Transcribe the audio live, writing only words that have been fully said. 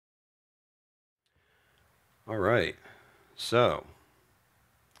All right. So,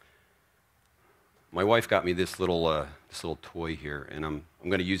 my wife got me this little toy here, and I'm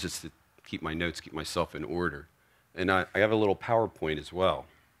going to use this to keep my notes, keep myself in order. And I have a little PowerPoint as well.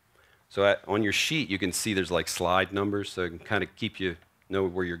 So on your sheet, you can see there's like slide numbers, so it can kind of keep you know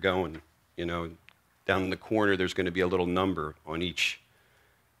where you're going. You know, down in the corner, there's going to be a little number on each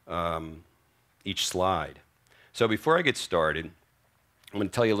slide. So before I get started, I'm going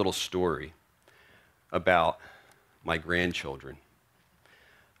to tell you a little story about my grandchildren.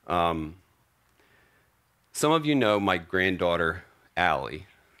 Some of you know my granddaughter, Allie,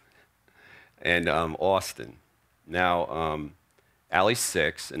 and Austin. Now, Allie's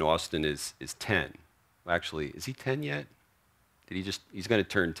 6, and Austin is 10. Actually, is he 10 yet? He's going to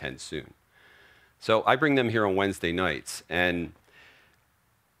turn 10 soon. So I bring them here on Wednesday nights, and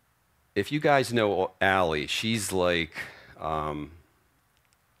if you guys know Allie, she's like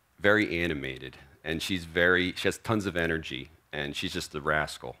very animated, and she has tons of energy, and she's just a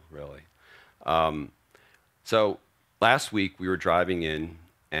rascal, really. So last week we were driving in,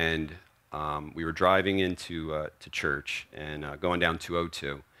 and we were driving into to church and going down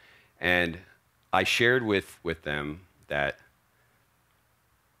 202, and I shared with them that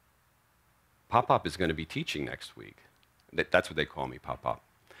Pop-Pop is going to be teaching next week. That's what they call me, Pop-Pop.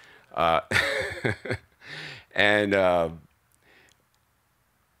 And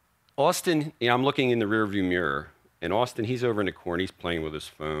Austin, I'm looking in the rearview mirror, and Austin, he's over in the corner. He's playing with his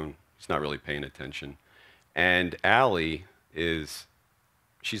phone. He's not really paying attention. And Allie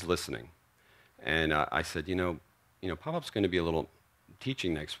she's listening. And I said, Pop-Pop's going to be a little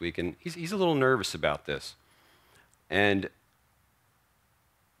teaching next week, and he's a little nervous about this. And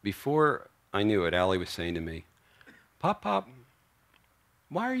before I knew it, Allie was saying to me, Pop-Pop,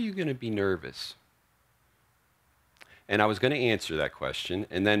 why are you going to be nervous? And I was going to answer that question,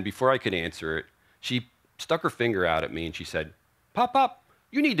 and then before I could answer it, she stuck her finger out at me and she said, Pop-Pop,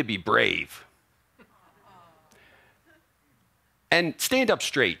 you need to be brave. And stand up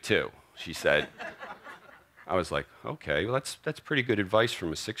straight, too, she said. I was like, okay, well, that's pretty good advice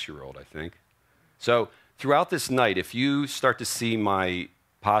from a 6-year-old, I think. So throughout this night, if you start to see my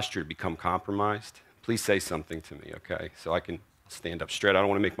posture become compromised, please say something to me, okay? So I can stand up straight. I don't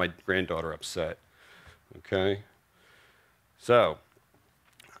want to make my granddaughter upset, okay? So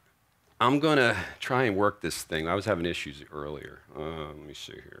I'm going to try and work this thing. I was having issues earlier. Let me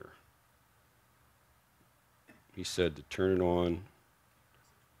see here. He said to turn it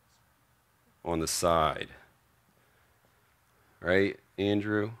on the side. Right,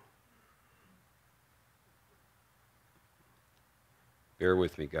 Andrew? Bear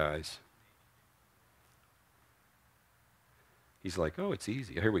with me, guys. He's like, oh, it's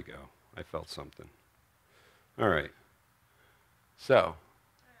easy. Here we go. I felt something. All right. So,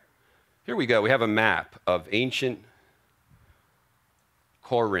 here we go. We have a map of ancient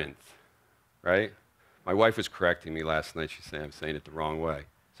Corinth, right? My wife was correcting me last night. She said I'm saying it the wrong way.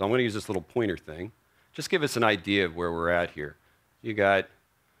 So I'm going to use this little pointer thing. Just give us an idea of where we're at here. You got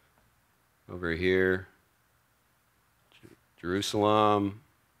over here, Jerusalem,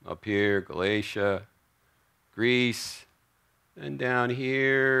 up here, Galatia, Greece, and down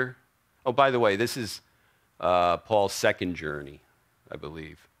here. Oh, by the way, this is Paul's second journey, I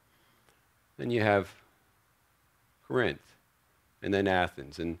believe. Then you have Corinth, and then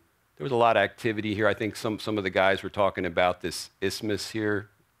Athens. And there was a lot of activity here. I think some of the guys were talking about this isthmus here,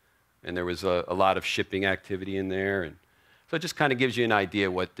 and there was a lot of shipping activity in there. And so it just kind of gives you an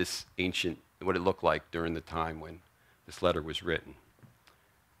idea what what it looked like during the time when this letter was written.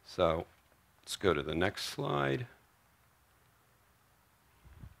 So let's go to the next slide.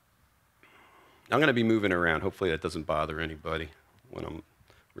 I'm going to be moving around. Hopefully that doesn't bother anybody when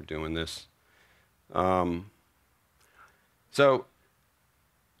we're doing this. So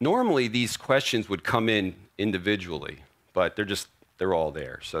normally these questions would come in individually, but they're all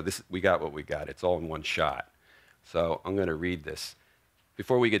there. So we got what we got. It's all in one shot. So I'm going to read this.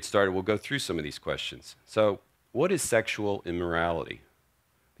 Before we get started, we'll go through some of these questions. So what is sexual immorality?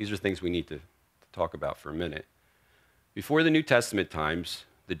 These are things we need to talk about for a minute. Before the New Testament times,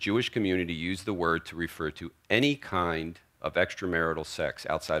 the Jewish community used the word to refer to any kind of extramarital sex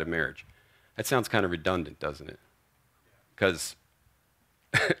outside of marriage. That sounds kind of redundant, doesn't it? Because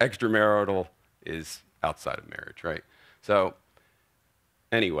extramarital is outside of marriage, right? So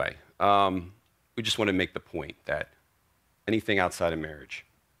anyway, we just want to make the point that anything outside of marriage,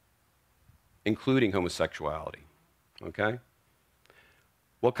 including homosexuality, okay?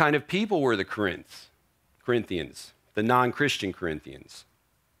 What kind of people were the Corinthians, the non-Christian Corinthians?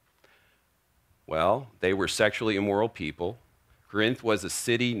 Well, they were sexually immoral people. Corinth was a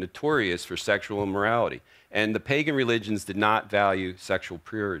city notorious for sexual immorality, and the pagan religions did not value sexual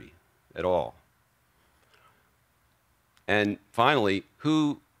purity at all. And finally,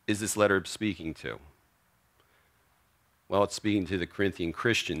 who is this letter speaking to? Well, it's speaking to the Corinthian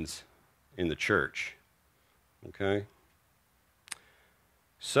Christians in the church. Okay?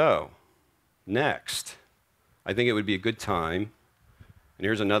 So, next, I think it would be a good time, and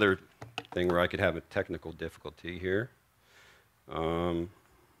here's another thing where I could have a technical difficulty here. We're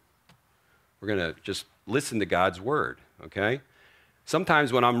going to just listen to God's word, okay?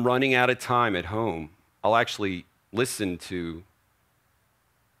 Sometimes when I'm running out of time at home, I'll actually listen to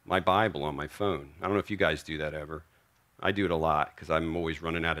my Bible on my phone. I don't know if you guys do that ever. I do it a lot because I'm always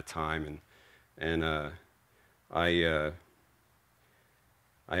running out of time, and I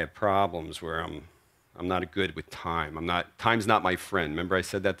have problems where I'm not good with time. Time's not my friend. Remember I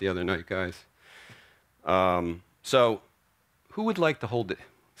said that the other night, guys? So who would like to hold it?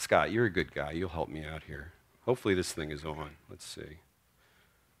 Scott, you're a good guy. You'll help me out here. Hopefully this thing is on. Let's see.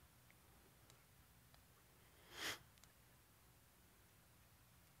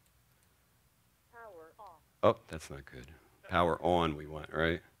 Power off. Oh, that's not good. Power on we want,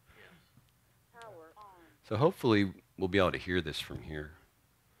 right? Power on. So hopefully we'll be able to hear this from here.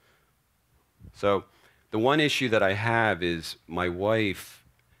 So the one issue that I have is my wife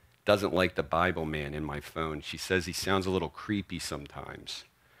doesn't like the Bible man in my phone. She says he sounds a little creepy sometimes.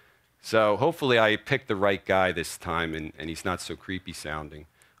 So hopefully I picked the right guy this time, and he's not so creepy sounding.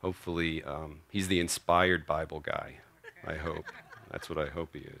 Hopefully he's the inspired Bible guy, I hope. That's what I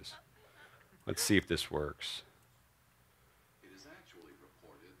hope he is. Let's see if this works. It is actually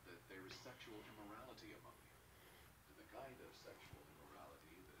reported that there is sexual immorality among you, and the kind of sexual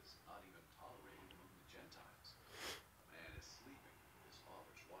immorality that is not even tolerated among the Gentiles. A man is sleeping with his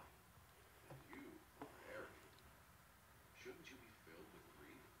father's wife, and you are arrogant. Shouldn't you be filled with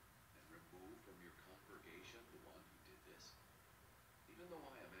grief and remove from your congregation the one who did this? Even though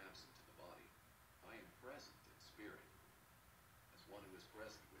I am absent in the body, I am present in spirit. As one who is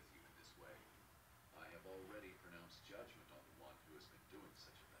present with you in this way, I have already pronounced judgment on the one who has been doing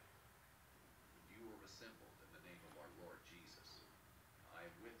such a thing. When you are assembled in the name of our Lord Jesus, I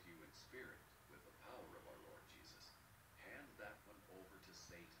am with you in spirit with the power of our Lord Jesus. Hand that one over to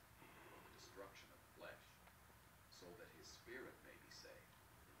Satan for the destruction of the flesh, so that his spirit may be saved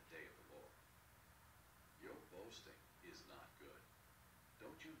in the day of the Lord. Your boasting is not good.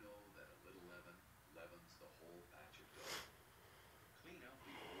 Don't you know that a little leaven leavens the whole batch of dough? Clean out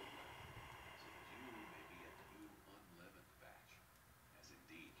the old leaven, so that you may be a new unleavened batch, as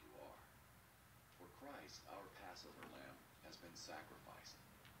indeed you are. For Christ, our Passover lamb, has been sacrificed.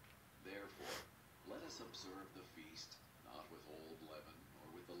 Therefore, let us observe the feast, not with old leaven, nor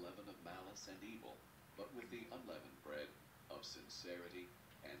with the leaven of malice and evil, but with the unleavened bread of sincerity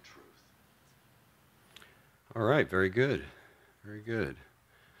and truth. All right, very good. Very good.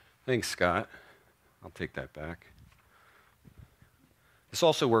 Thanks, Scott. I'll take that back. This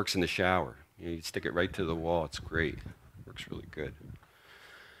also works in the shower. You stick it right to the wall. It's great. Works really good.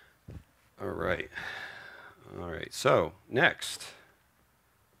 All right. All right. So next,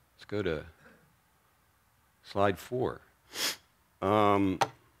 let's go to slide 4. It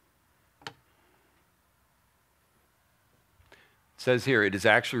says here, it is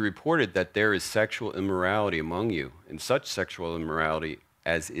actually reported that there is sexual immorality among you, and such sexual immorality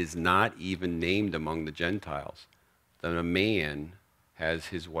as is not even named among the Gentiles, that a man has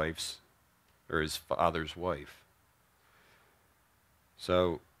his wife's or his father's wife.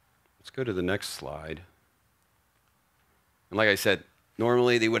 So let's go to the next slide. And like I said,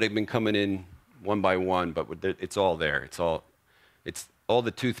 normally they would have been coming in one by one, but it's all there. It's all the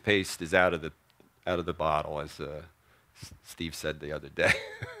toothpaste is out of the bottle, as Steve said the other day.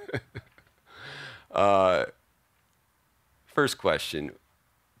 First question.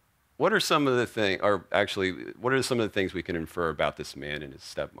 What are some of the things we can infer about this man and his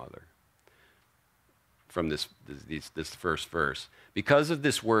stepmother from this first verse? Because of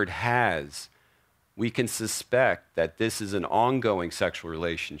this word has, we can suspect that this is an ongoing sexual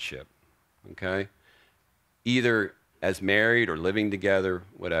relationship, okay? Either as married or living together,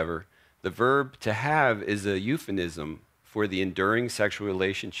 whatever. The verb to have is a euphemism for the enduring sexual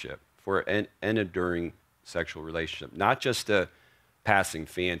relationship, for an enduring sexual relationship, not just a passing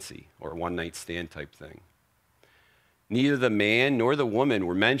fancy or one-night stand type thing. Neither the man nor the woman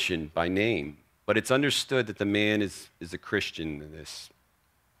were mentioned by name, but it's understood that the man is a Christian in this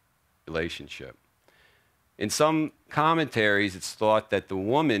relationship. In some commentaries, it's thought that the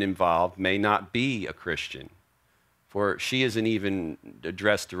woman involved may not be a Christian, for she isn't even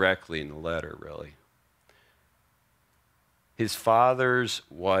addressed directly in the letter, really. his father's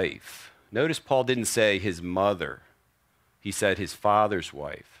wife. Notice Paul didn't say his mother. He said his father's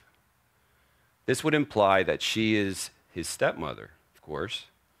wife. This would imply that she is his stepmother, of course.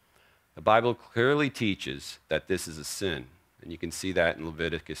 The Bible clearly teaches that this is a sin. And you can see that in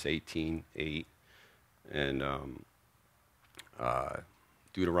Leviticus 18:8 and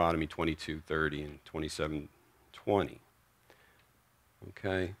Deuteronomy 22:30 and 27:20.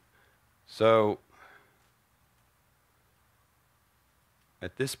 Okay? So,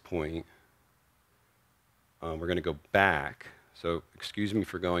 at this point, we're going to go back. So, excuse me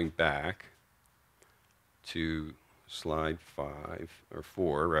for going back to slide 5, or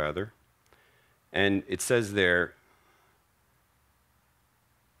 4, rather. And it says there,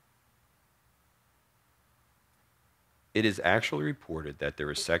 it is actually reported that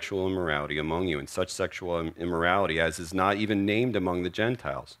there is sexual immorality among you, and such sexual immorality as is not even named among the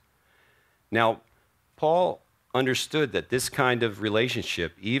Gentiles. Now, Paul understood that this kind of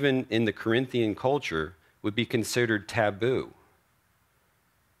relationship, even in the Corinthian culture, would be considered taboo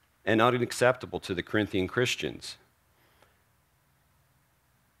and unacceptable to the Corinthian Christians.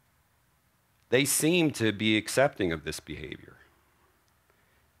 They seemed to be accepting of this behavior.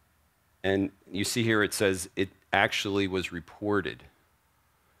 And you see here it says it actually was reported.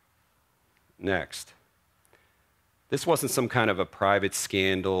 Next. This wasn't some kind of a private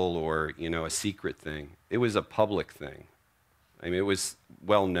scandal or, a secret thing. It was a public thing. I mean, it was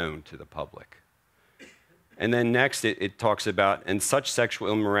well known to the public. And then next it talks about, and such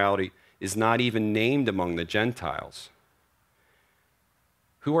sexual immorality is not even named among the Gentiles.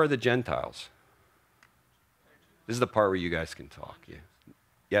 Who are the Gentiles? This is the part where you guys can talk. Yeah.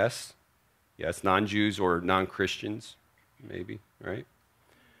 Yes? Yes, non-Jews or non-Christians, maybe, right?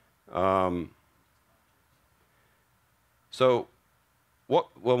 So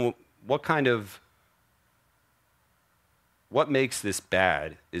what makes this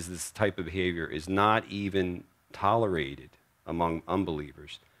bad is this type of behavior is not even tolerated among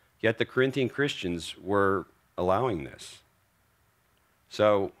unbelievers. Yet the Corinthian Christians were allowing this.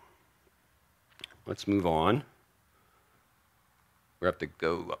 So let's move on. We have to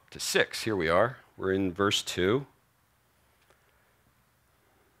go up to 6. Here we are. We're in verse 2.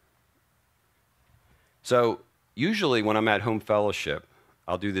 So usually when I'm at home fellowship,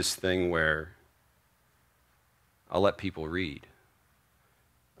 I'll do this thing where I'll let people read.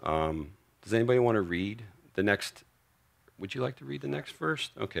 Does anybody want to read the next? Would you like to read the next verse?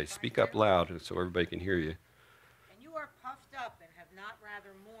 Okay, speak up loud so everybody can hear you. And you are puffed up and have not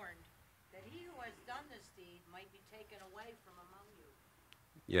rather mourned that he who has done this deed might be taken away from among you.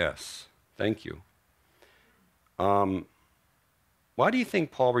 Yes, thank you. Why do you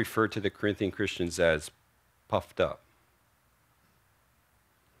think Paul referred to the Corinthian Christians as puffed up?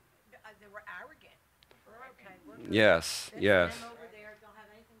 They were arrogant. We're good. Yes, yes. Them over there don't have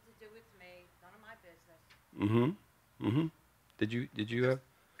anything to do with me. None of my business. Mm-hmm. Did you have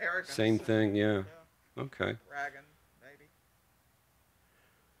Arrogance. same thing? Yeah. Okay. Bragging, maybe.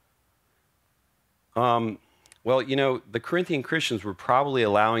 Well, the Corinthian Christians were probably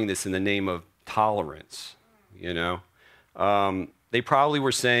allowing this in the name of tolerance, They probably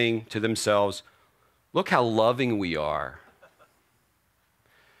were saying to themselves, look how loving we are.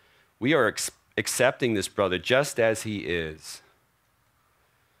 We are accepting this brother just as he is.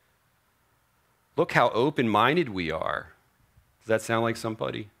 Look how open-minded we are. Does that sound like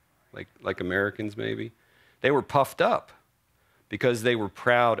somebody? Like Americans, maybe? They were puffed up because they were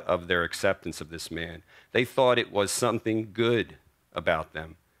proud of their acceptance of this man. They thought it was something good about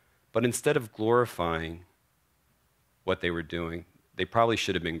them. But instead of glorifying what they were doing, they probably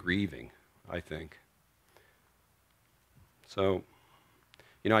should have been grieving, I think. So,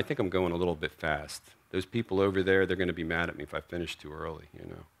 I think I'm going a little bit fast. Those people over there, they're going to be mad at me if I finish too early,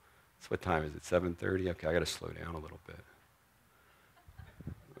 It's what time is it, 7:30? Okay, I got to slow down a little bit.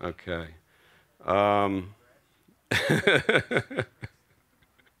 Okay. All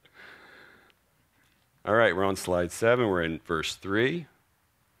right, we're on slide 7. We're in verse 3.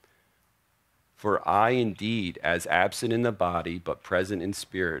 For I indeed, as absent in the body, but present in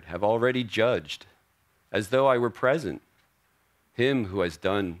spirit, have already judged, as though I were present, him who has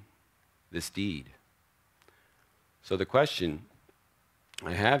done this deed. So the question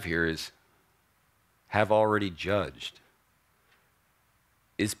I have here is, have already judged.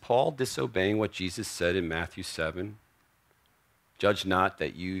 Is Paul disobeying what Jesus said in Matthew 7? Judge not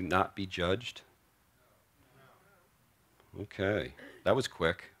that you not be judged? Okay, that was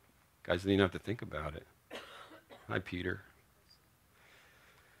quick. Guys didn't even have to think about it. Hi, Peter.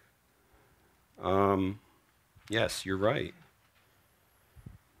 Yes, you're right.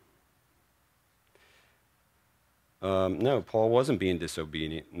 No, Paul wasn't being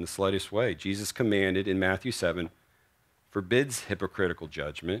disobedient in the slightest way. Jesus commanded in Matthew 7, forbids hypocritical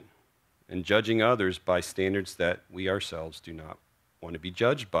judgment and judging others by standards that we ourselves do not want to be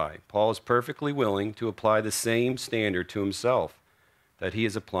judged by. Paul is perfectly willing to apply the same standard to himself that he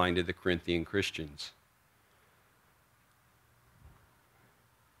is applying to the Corinthian Christians.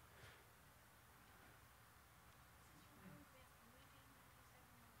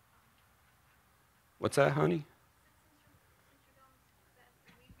 What's that, honey?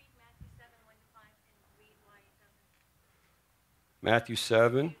 Matthew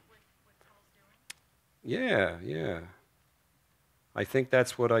 7. Yeah, yeah. I think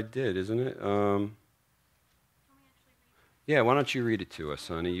that's what I did, isn't it? Yeah, why don't you read it to us,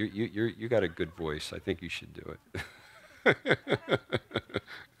 honey? You got a good voice. I think you should do it.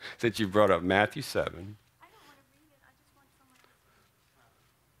 Since you brought up Matthew 7.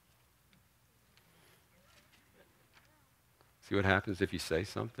 See what happens if you say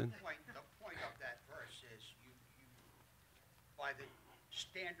something? The point of that verse is you by the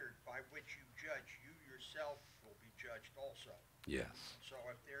standard by which you judge, you yourself will be judged also. Yes. So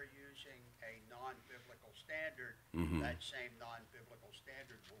if they're using a non-biblical standard, that same non-biblical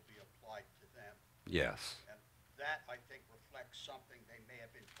standard will be applied to them. Yes. And that, I think, reflects something they may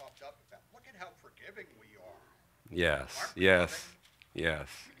have been puffed up about. Look at how forgiving we are. Yes, Aren't we yes, forgiving?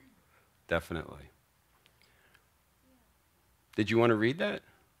 yes. Definitely. Did you want to read that?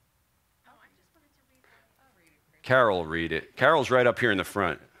 Oh, I just wanted to read that. I'll read it. Carol, read it. Carol's right up here in the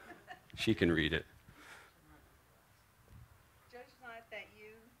front. She can read it. Judge not that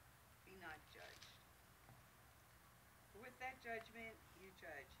you be not judged. For with that judgment you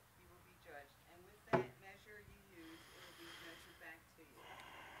judge, you will be judged. And with that measure you use, it will be measured back to you.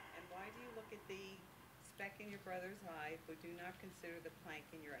 And why do you look at the speck in your brother's eye, but do not consider the plank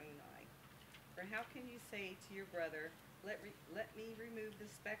in your own eye? For how can you say to your brother, let me remove the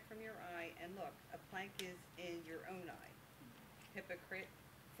speck from your eye, and look, a plank is in your own eye? Hypocrite,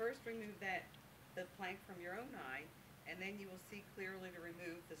 first remove the plank from your own eye, and then you will see clearly to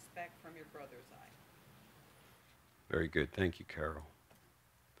remove the speck from your brother's eye. Very good. Thank you, Carol.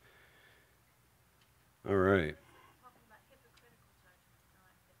 All right.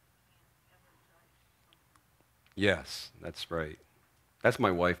 Yes, that's right. That's my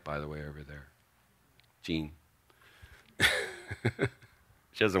wife, by the way, over there. Jean.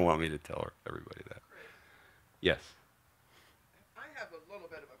 She doesn't want me to tell everybody that. Yes. I have a little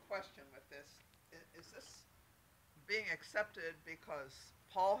bit of a question with this. Is this being accepted because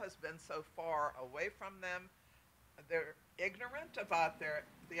Paul has been so far away from them? They're ignorant about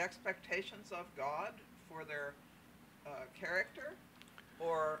the expectations of God for their character?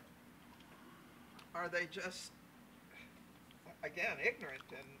 Or are they just, again, ignorant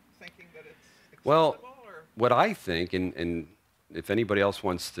and thinking that it's acceptable? Well, or? what I think, and if anybody else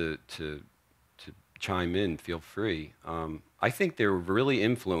wants to chime in, feel free. I think they're really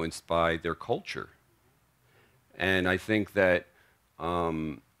influenced by their culture. And I think that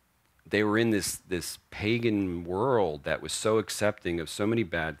they were in this pagan world that was so accepting of so many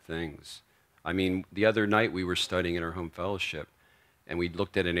bad things. I mean, the other night we were studying in our home fellowship, and we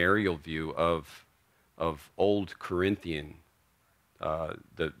looked at an aerial view of old Corinthian,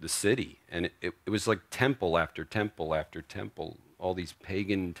 the city, and it was like temple after temple after temple, all these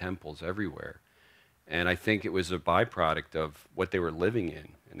pagan temples everywhere. And I think it was a byproduct of what they were living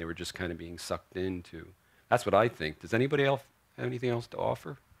in, and they were just kind of being sucked into. That's what I think. Does anybody else have anything else to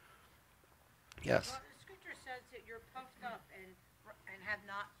offer? Yes. Well, the scripture says that you're puffed up and have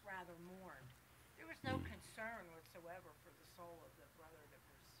not rather mourned. There was no concern whatsoever for the soul of the brother that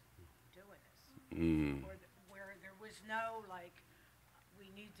was doing this. Where there was no, like, we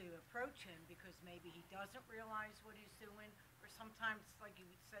need to approach him because maybe he doesn't realize what he's doing, or sometimes, like you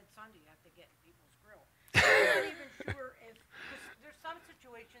said Sunday, you have to get in people's grill. I'm not even sure if, because there's some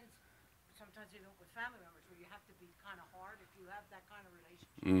situations, sometimes even with family members, where you have to be kind of hard if you have that kind of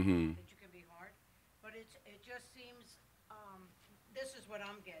relationship, that you can be hard. But it just seems, this is what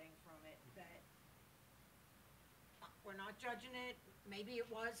I'm getting from it, that we're not judging it. Maybe it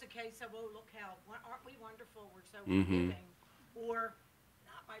was a case of, oh, look how, aren't we wonderful, we're so forgiving, or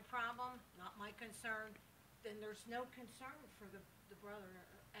not my problem, not my concern. Then there's no concern for the brother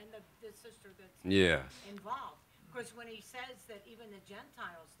and the sister that's involved. Because when he says that even the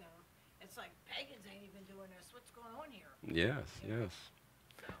Gentiles don't, it's like pagans ain't even doing this. What's going on here? Yes, yes.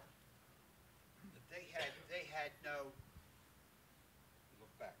 They had no.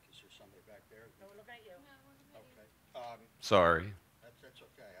 Look back. Is there somebody back there? No, we're looking at you. Okay. Sorry. That's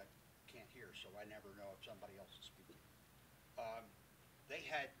okay. I can't hear, so I never know if somebody else is speaking. They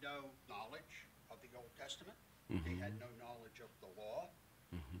had no knowledge of the Old Testament. They had no knowledge of the law.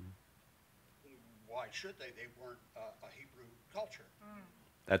 Why should they? They weren't a Hebrew culture.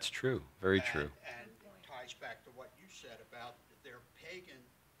 That's true. Very true. And it ties back to what you said about their pagan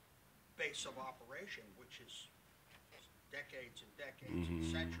base of operation, which is decades and decades and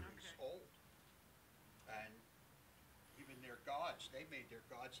centuries old. And even their gods, they made their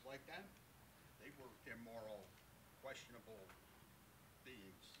gods like them. They were immoral, questionable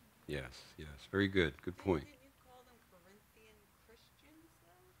beings. Yes, yes. Very good. Good point. Didn't you call them Corinthian Christians,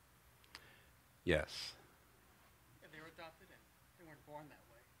 though? Yes. Yeah, they were adopted in. They weren't born that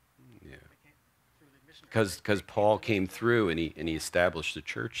way. Yeah. They came through the missionary. Because Paul came through and he established the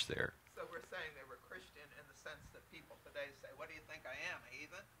church there. So we're saying they were Christian in the sense that people today say, what do you think I am, a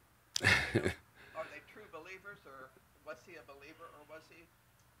heathen? Are they true believers, or was he a believer, or was he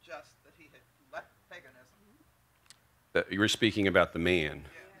just that he had left paganism? You were speaking about the man.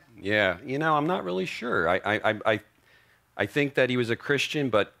 Yeah. You know, I'm not really sure. I think that he was a Christian,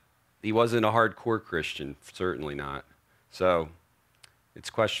 but he wasn't a hardcore Christian. Certainly not. So it's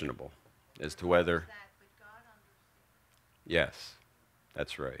questionable as to whether. But God understands. Yes,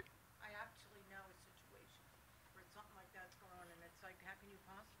 that's right. I actually know a situation where something like that's going on, and it's like, how can you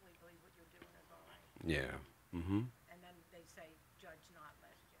possibly believe what you're doing is all right? Yeah. Mm-hmm. And then they say, judge not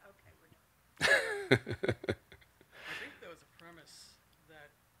lest you. Okay, we're done. I think there was a premise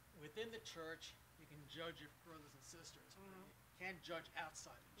that within the church, you can judge your brothers and sisters, but you can't judge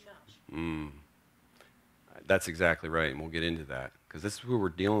outside the church. That's exactly right, and we'll get into that because this is who we're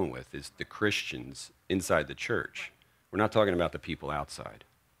dealing with: is the Christians inside the church. We're not talking about the people outside.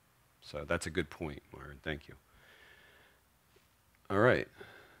 So that's a good point, Myron. Thank you. All right,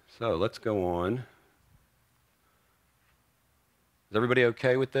 so let's go on. Is everybody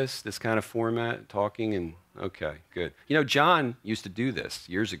okay with this kind of format, talking and okay, good. You know, John used to do this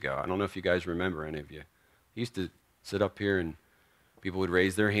years ago. I don't know if you guys remember, any of you. He used to sit up here and people would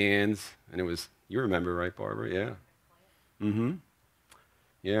raise their hands, and it was, you remember, right, Barbara? Yeah. Mm-hmm.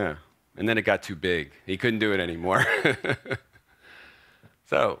 Yeah. And then it got too big. He couldn't do it anymore.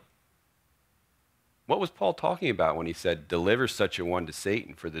 So, what was Paul talking about when he said, deliver such a one to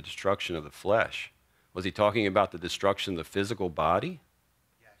Satan for the destruction of the flesh? Was he talking about the destruction of the physical body?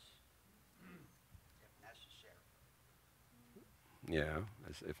 Yes. If necessary.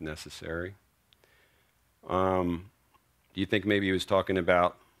 Yeah, if necessary. Do you think maybe he was talking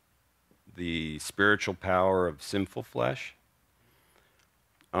about the spiritual power of sinful flesh?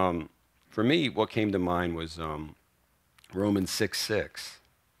 For me, what came to mind was Romans 6:6.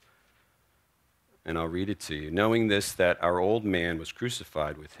 And I'll read it to you. Knowing this, that our old man was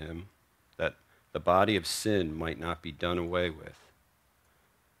crucified with him, that the body of sin might not be done away with,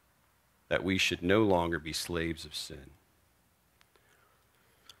 that we should no longer be slaves of sin.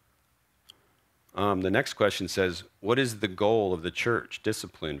 The next question says, what is the goal of the church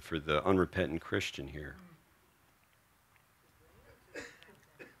discipline for the unrepentant Christian here?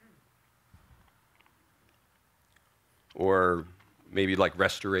 Or maybe like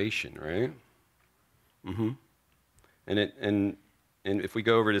restoration, right? Mm-hmm. And if we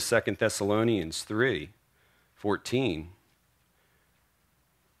go over to 2 Thessalonians 3:14,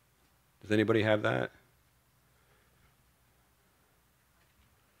 does anybody have that?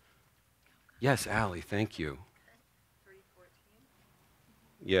 Yes, Allie, thank you. 3:14?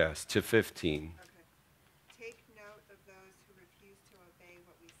 Yes, to 15. Okay. Take note of those who refuse to obey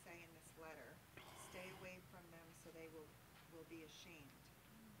what we say in this letter. Stay away from them so they will be ashamed.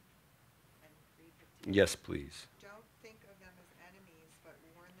 And 3:15. Yes, please. Don't think of them as enemies, but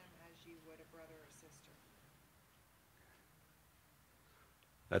warn them as you would a brother or sister.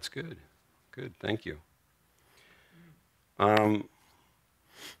 That's good. Good, thank you.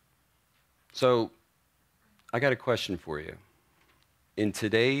 So, I got a question for you. In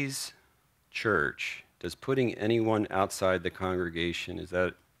today's church, does putting anyone outside the congregation, is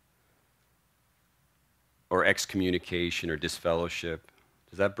that, or excommunication or disfellowship,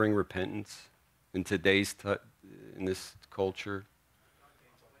 does that bring repentance in today's, in this culture? I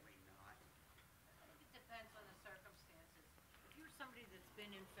think it depends on the circumstances. If you're somebody that's been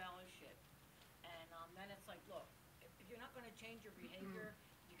in fellowship, and then it's like, look, if you're not going to change your behavior,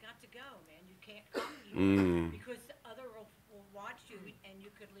 you got to go, man. You can't come here because other will watch you, and you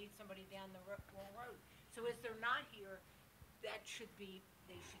could lead somebody down the wrong road. So as they're not here, they should be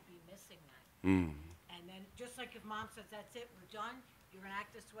missing that. And then just like if mom says, that's it, we're done, you're going to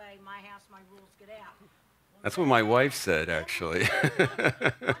act this way, my house, my rules, get out. Well, That's what my wife said, actually.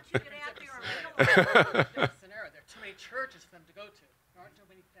 once you get out there and There's a scenario. There are too many churches for them to go to. There aren't too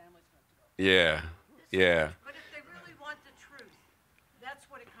many families for them to go to. Yeah, yeah. But if they really want the truth, that's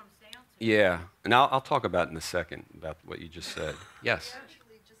what it comes down to. Yeah, and I'll talk about in a second about what you just said. Yes. We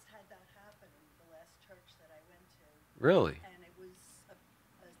actually just had that happen in the last church that I went to. Really? And it was a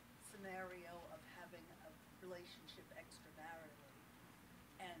scenario of having a relationship extramaritally.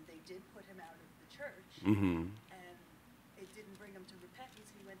 And they did put him out of the church. Mm-hmm. And it didn't bring him to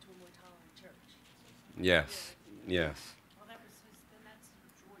repentance. He went to a more tolerant church. Yes. Yes. Well, that's their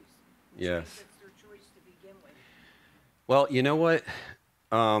choice. Yes. That's their choice to begin with. Well, you know what?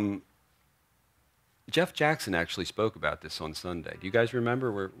 Jeff Jackson actually spoke about this on Sunday. Do you guys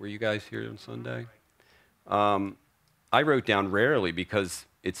remember? Were you guys here on Sunday? I wrote down rarely because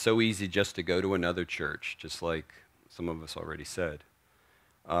it's so easy just to go to another church, just like some of us already said.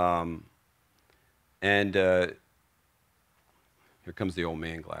 And here comes the old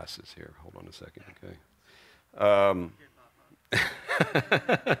man glasses here. Hold on a second, okay?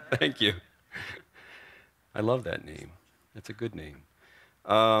 Thank you. I love that name. That's a good name.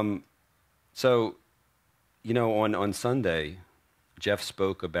 So, you know, on Sunday, Jeff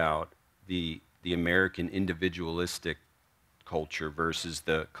spoke about the American individualistic culture versus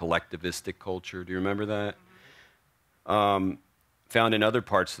the collectivistic culture. Do you remember that? Found in other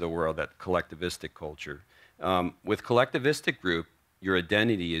parts of the world, that collectivistic culture. With collectivistic group, your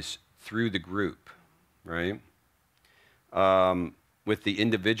identity is through the group, right? With the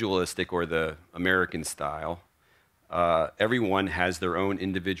individualistic or the American style, everyone has their own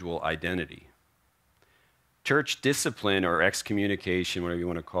individual identity. Church discipline or excommunication, whatever you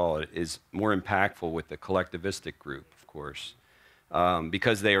want to call it, is more impactful with the collectivistic group, of course,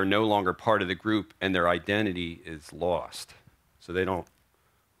 because they are no longer part of the group and their identity is lost. So they don't,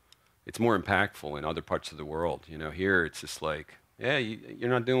 it's more impactful in other parts of the world. You know, here it's just like, yeah,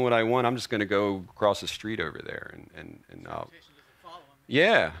 you're not doing what I want. I'm just going to go across the street over there and I'll. Doesn't follow him.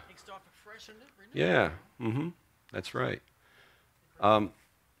 Yeah. He can start afresh and renew. Yeah. Mm-hmm. That's right.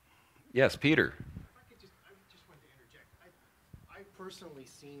 Yes, Peter. I just wanted to interject. I've personally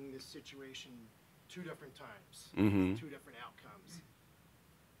seen this situation 2 different times, Mm-hmm. 2 different outcomes.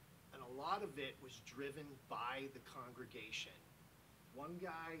 And a lot of it was driven by the congregation. One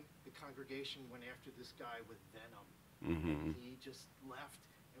guy, the congregation went after this guy with venom. Mm-hmm. He just left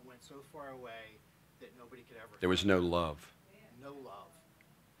and went so far away that nobody could ever There was find no him. love. No love.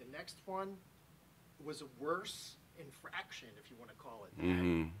 The next one was a worse infraction, if you want to call it that.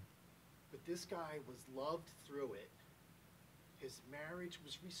 Mm-hmm. But this guy was loved through it. His marriage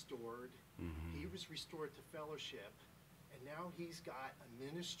was restored. Mm-hmm. He was restored to fellowship. And now he's got a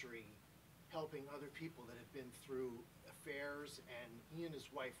ministry helping other people that have been through affairs, and he and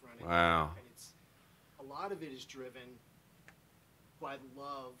his wife run it. Wow. And it's a lot of it is driven by the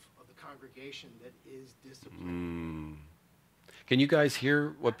love of the congregation that is disciplined. Can you guys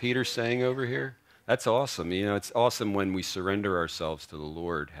hear what Peter's saying over here? That's awesome. You know, it's awesome when we surrender ourselves to the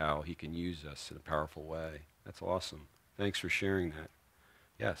Lord, how he can use us in a powerful way. That's awesome. Thanks for sharing that.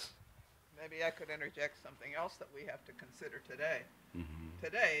 Yes. Maybe I could interject something else that we have to consider today. Mm-hmm.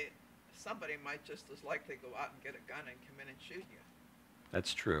 Today, somebody might just as likely go out and get a gun and come in and shoot you.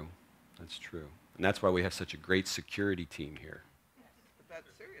 That's true. That's true. And that's why we have such a great security team here. But that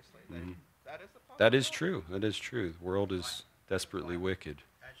seriously, Mhm. that is a possibility. That is true. That is true. The world is desperately wicked.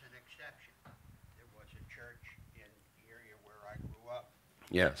 As an exception, there was a church in the area where I grew up.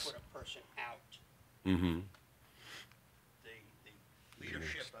 Yes. Put a person out. Mm-hmm. The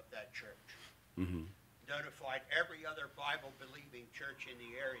leadership of that church Mm-hmm. notified every other Bible-believing church in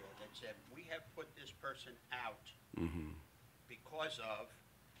the area that said, we have put this person out Mm-hmm. because of.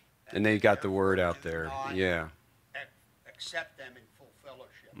 And they got the word therefore out do there. not Yeah. Accept them in full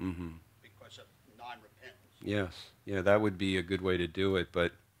fellowship Mm-hmm. because of non-repentance. Yes. Yeah, that would be a good way to do it.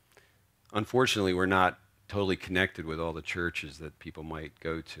 But unfortunately, we're not totally connected with all the churches that people might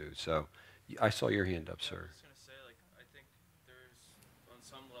go to. So I saw your hand up, Yeah, sir. I was just going to say, like, I think there's, on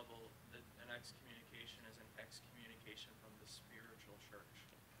some level, that an excommunication is an excommunication from the spiritual church.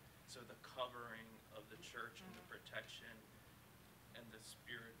 So the covering of the church and the protection and the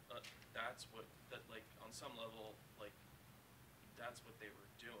spirit, that's what, that, like, on some level, like, that's what they were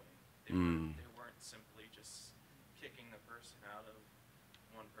doing. They weren't simply just kicking the person out of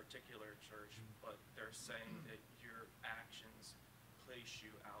one particular church, but they're saying that your actions place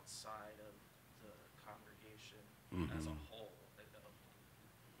you outside of the congregation as a whole.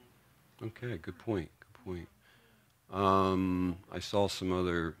 Okay, good point. Good point. I saw some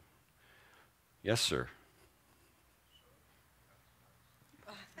other. Yes, sir.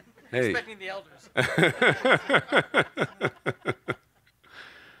 Hey. Expecting the elders. The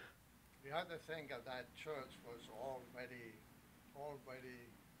other thing of that church was already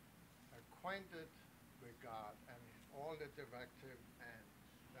acquainted with God and all the directive, and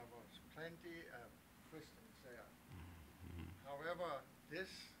there was plenty of Christians there. However, this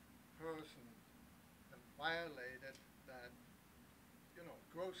person violated that,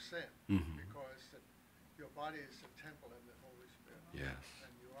 gross sin, because your body is a temple of the Holy Spirit. Yes.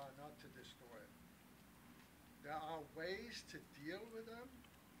 And you are not to destroy it. There are ways to deal with them.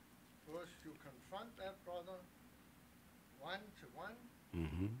 First, you confront that brother one-to-one,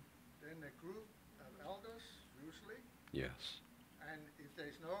 then a group of elders, usually, Yes. and if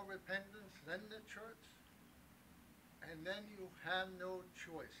there's no repentance, then the church, and then you have no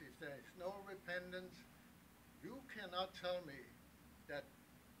choice. If there's no repentance, you cannot tell me that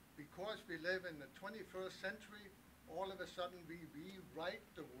because we live in the 21st century, all of a sudden we rewrite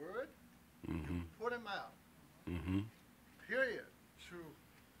the word. You put them out, period, to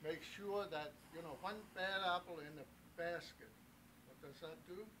make sure that, one bad apple in the basket. What does that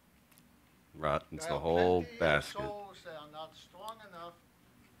do? Rottens There the are whole plenty of basket. souls that are not strong enough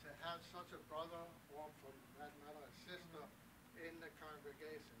to have such a brother, or for that matter, a sister, in the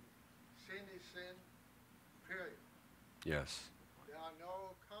congregation. Sin is sin, period. Yes. There are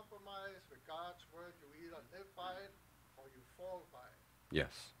no compromise with God's word. You either live by it or you fall by it.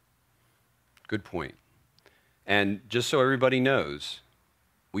 Yes. Good point. And just so everybody knows,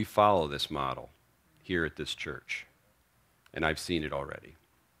 we follow this model here at this church. And I've seen it already.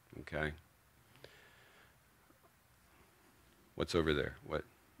 Okay? What's over there? What?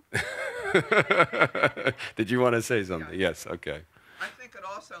 Did you want to say something? Yeah. Yes, okay. I think it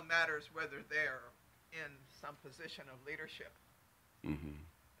also matters whether they're in some position of leadership.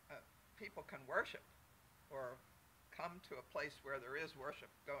 People can worship or come to a place where there is worship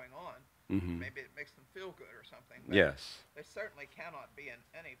going on. Maybe it makes them feel good or something. But Yes. they certainly cannot be in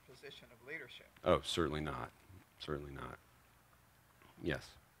any position of leadership. Oh, certainly not. Certainly not.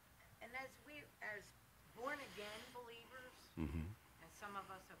 Yes. And as born-again believers, and some of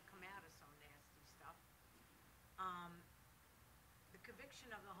us have come out of some nasty stuff, the conviction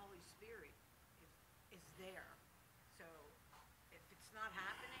of the Holy Spirit is there. So if it's not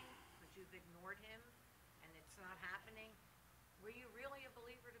happening, because you've ignored him, and it's not happening, were you really a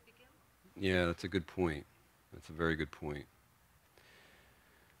believer to begin with? Yeah, that's a good point. That's a very good point.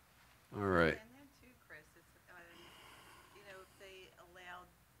 All right. And then too, Chris, it's, if they allowed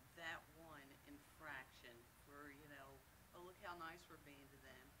that one infraction for, oh, look how nice we're being to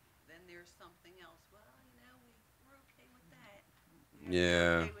them, then there's something else. Well, we're okay with that.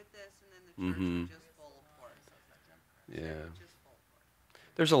 Yeah. We're okay with this, and then the church would just fall apart. Yeah. It would just fall apart.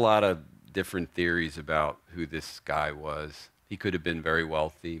 There's a lot of different theories about who this guy was. He could have been very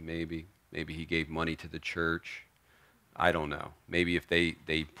wealthy, maybe. Maybe he gave money to the church. I don't know. Maybe if they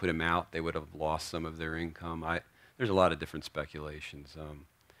put him out, they would have lost some of their income. There's a lot of different speculations.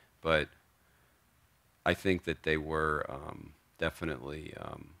 But I think that they were definitely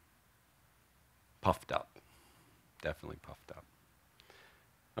puffed up. Definitely puffed up.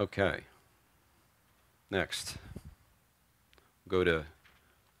 Okay. Next. Go to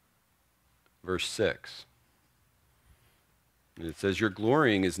verse 6. And it says, "Your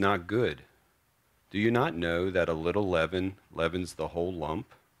glorying is not good. Do you not know that a little leaven leavens the whole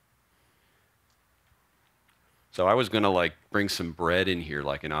lump?" So I was going to bring some bread in here,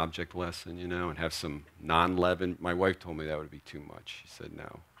 like an object lesson, and have some non-leavened. My wife told me that would be too much. She said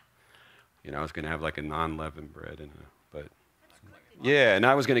no. I was going to have like a non-leavened bread, but yeah, and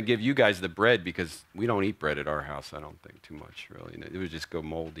I was going to give you guys the bread because we don't eat bread at our house. I don't think too much really. It would just go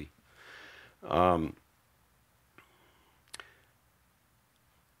moldy.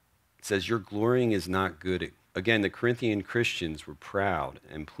 It says, "Your glorying is not good." Again, the Corinthian Christians were proud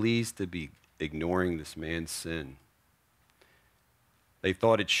and pleased to be ignoring this man's sin. They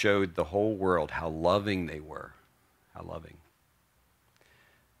thought it showed the whole world how loving they were. How loving.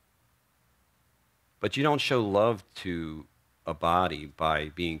 But you don't show love to a body by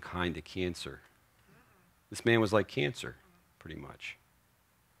being kind to cancer. This man was like cancer, pretty much.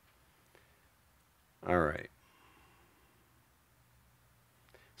 All right.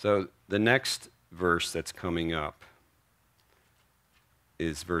 So the next verse that's coming up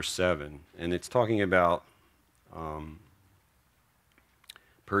is verse 7, and it's talking about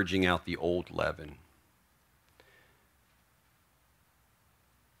purging out the old leaven.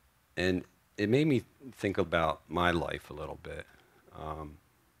 And it made me think about my life a little bit.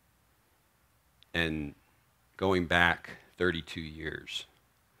 And going back 32 years,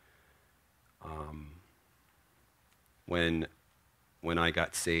 when I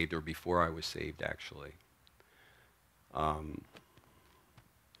got saved, or before I was saved, actually.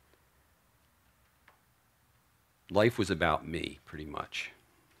 Life was about me, pretty much.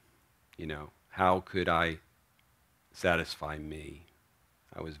 How could I satisfy me?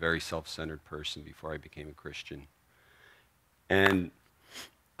 I was a very self-centered person before I became a Christian. And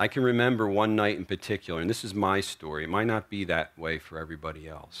I can remember one night in particular, and this is my story. It might not be that way for everybody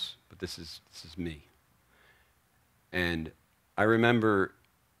else, but this is me. And I remember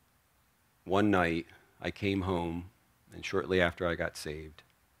one night I came home, and shortly after I got saved.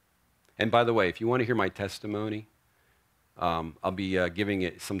 And by the way, if you want to hear my testimony, I'll be giving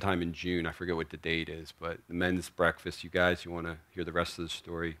it sometime in June. I forget what the date is, but the men's breakfast, you guys, you want to hear the rest of the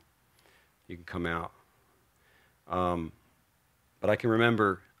story, you can come out. But I can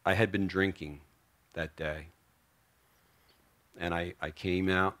remember I had been drinking that day. And I came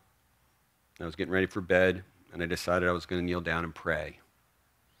out, and I was getting ready for bed, and I decided I was going to kneel down and pray.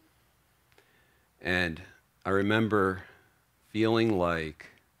 And I remember feeling like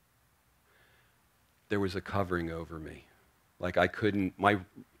there was a covering over me. Like I couldn't, my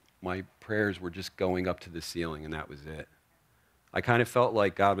prayers were just going up to the ceiling, and that was it. I kind of felt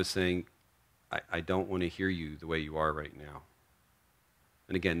like God was saying, I don't want to hear you the way you are right now.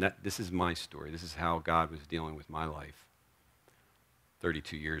 And again, this is my story. This is how God was dealing with my life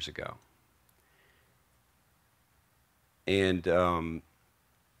 32 years ago. And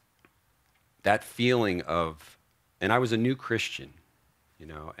that feeling of, and I was a new Christian, you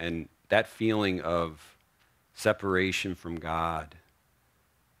know, and that feeling of separation from God,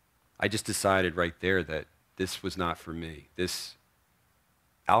 I just decided right there that this was not for me. This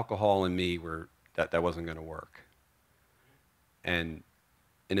alcohol and me that wasn't going to work. And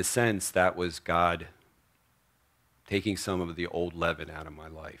in a sense, that was God taking some of the old leaven out of my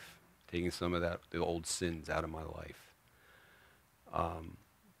life, taking some of the old sins out of my life.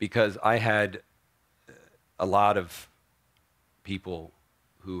 Because I had a lot of people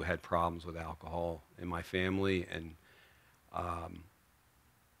who had problems with alcohol in my family, and I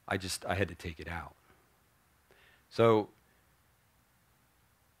had to take it out. So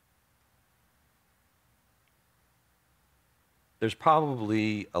there's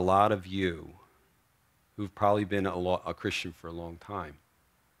probably a lot of you who've probably been a Christian for a long time.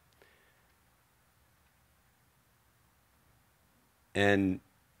 And,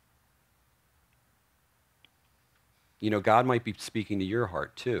 you know, God might be speaking to your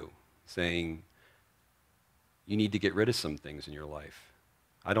heart too, saying, you need to get rid of some things in your life.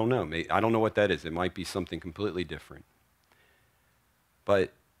 I don't know. I don't know what that is. It might be something completely different.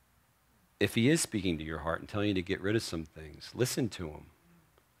 But if he is speaking to your heart and telling you to get rid of some things, listen to him.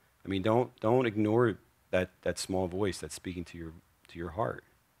 I mean, don't ignore that small voice that's speaking to your heart.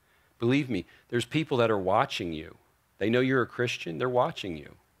 Believe me, there's people that are watching you. They know you're a Christian. They're watching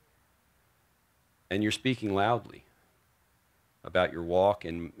you. And you're speaking loudly about your walk,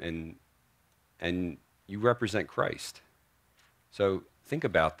 and you represent Christ. So think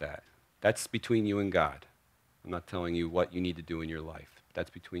about that. That's between you and God. I'm not telling you what you need to do in your life.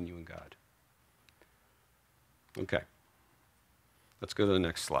 That's between you and God. Okay. Let's go to the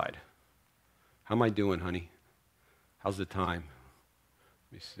next slide. How am I doing, honey? How's the time?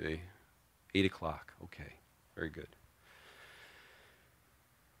 Let me see. 8 o'clock. Okay. Very good.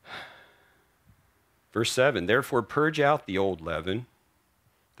 Verse 7, therefore purge out the old leaven,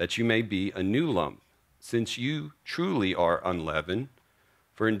 that you may be a new lump, since you truly are unleavened.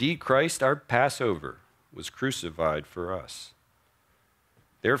 For indeed Christ our Passover was crucified for us.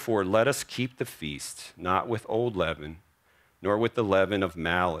 Therefore let us keep the feast, not with old leaven, nor with the leaven of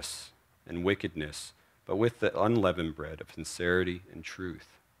malice and wickedness, but with the unleavened bread of sincerity and truth.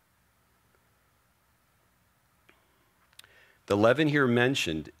 The leaven here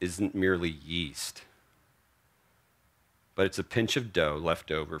mentioned isn't merely yeast, but it's a pinch of dough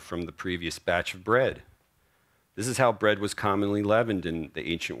left over from the previous batch of bread. This is how bread was commonly leavened in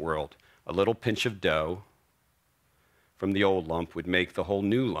the ancient world. A little pinch of dough from the old lump would make the whole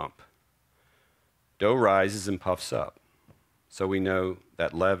new lump. Dough rises and puffs up. So we know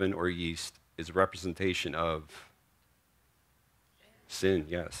that leaven or yeast is a representation of sin.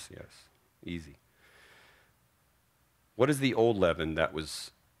 Yes, easy. What is the old leaven that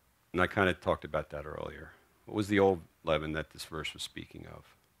was, and I kind of talked about that earlier. What was the old leaven that this verse was speaking of?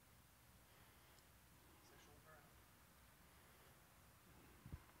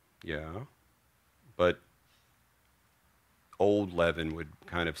 Yeah, but old leaven would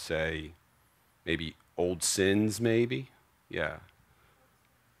kind of say maybe old sins, maybe? Yeah.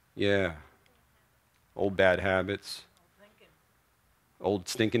 Old bad habits. Old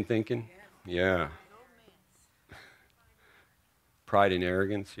stinking thinking? Yeah. Pride and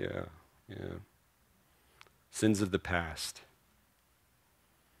arrogance, yeah. Sins of the past.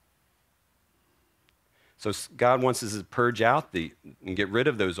 So God wants us to purge out and get rid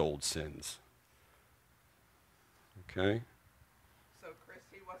of those old sins. Okay? So, Chris,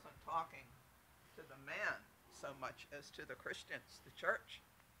 so much as to the Christians, the church.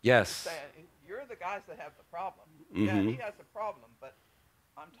 Yes. Saying, you're the guys that have the problem. Yeah, he has a problem, but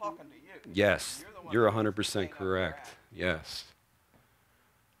I'm talking to you. Yes. You're the one You're that needs to 100% clean up your correct. act. Yes.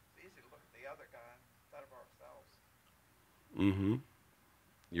 It's easy to look at the other guy instead of ourselves. Mm-hmm.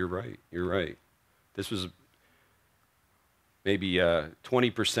 You're right. You're right. This was maybe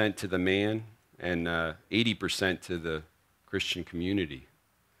 20% to the man and 80% to the Christian community.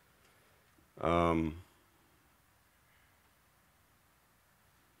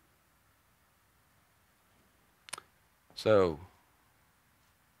 So,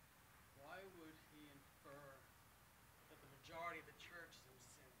 Why would he infer that the majority of the church is in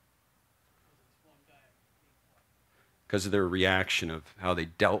sin? Because it's one guy being what? because of their reaction of how they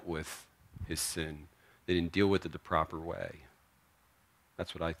dealt with his sin, they didn't deal with it the proper way.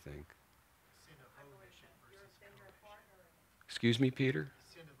 That's what I think. Sin of omission versus commission. Excuse me, Peter?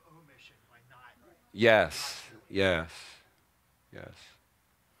 Sin of omission by not. Yes, yes, yes.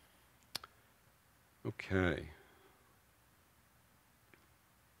 Okay.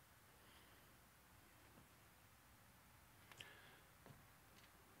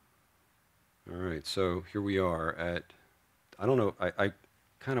 All right, so here we are at, I don't know, I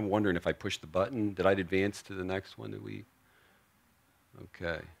kind of wondering if I pushed the button. Did I advance to the next one? Did we?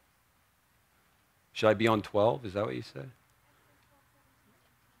 Okay. Should I be on 12? Is that what you said?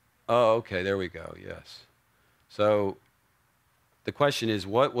 Oh, okay, there we go, yes. So the question is,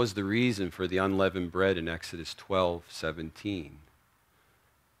 what was the reason for the unleavened bread in Exodus 12:17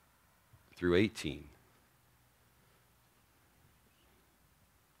 through 18?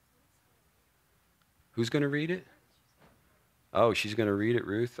 Who's going to read it? Oh, she's going to read it,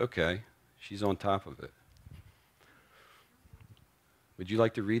 Ruth? Okay. She's on top of it. Would you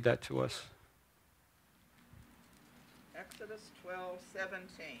like to read that to us? Exodus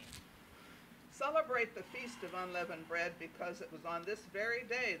 12:17. Celebrate the feast of unleavened bread, because it was on this very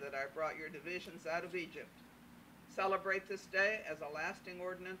day that I brought your divisions out of Egypt. Celebrate this day as a lasting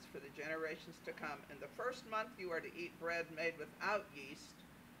ordinance for the generations to come. In the first month you are to eat bread made without yeast,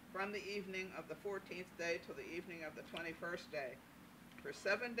 from the evening of the 14th day till the evening of the 21st day. For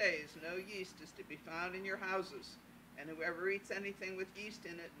 7 days no yeast is to be found in your houses, and whoever eats anything with yeast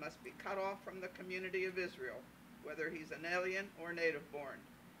in it must be cut off from the community of Israel, whether he's an alien or native born.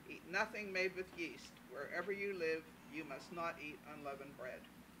 Eat nothing made with yeast. Wherever you live, you must not eat unleavened bread.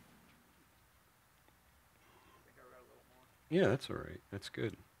 I think I read a little more. Yeah, that's all right. That's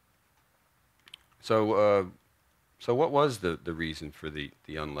good. So, so what was the reason for the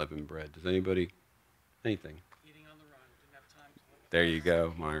unleavened bread? Does anybody, anything? Eating on the run. Didn't have time to look at There you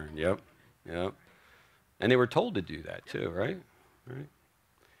go, Myron. Yep, yep. And they were told to do that too, right? Right.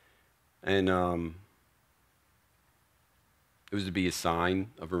 And it was to be a sign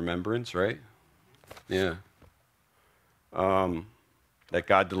of remembrance, right? Yeah. That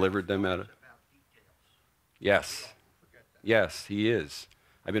God delivered them out of. Yes. Yes, he is.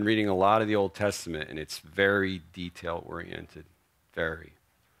 I've been reading a lot of the Old Testament, and it's very detail-oriented. Very.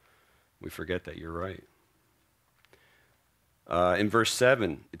 We forget that. You're right. In verse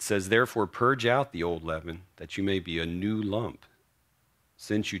 7, it says, "Therefore purge out the old leaven, that you may be a new lump,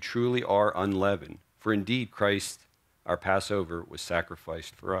 since you truly are unleavened. For indeed Christ, our Passover, was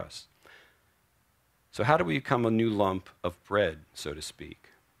sacrificed for us." So how do we become a new lump of bread, so to speak?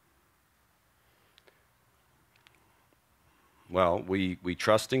 Well, we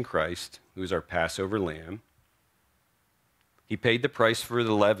trust in Christ, who is our Passover lamb. He paid the price for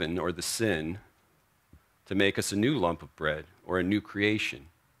the leaven, or the sin, to make us a new lump of bread, or a new creation,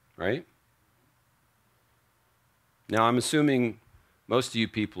 right? Now, I'm assuming most of you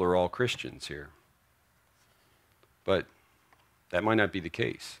people are all Christians here, but that might not be the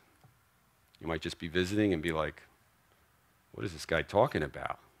case. You might just be visiting and be like, what is this guy talking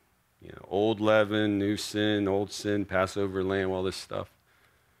about? You know, old leaven, new sin, old sin, Passover lamb, all this stuff.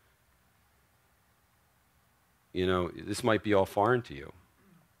 You know, this might be all foreign to you.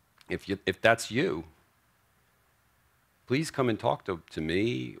 If that's you, please come and talk to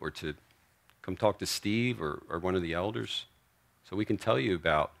me, or to come talk to Steve or one of the elders, so we can tell you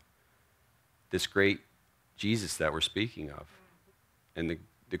about this great Jesus that we're speaking of and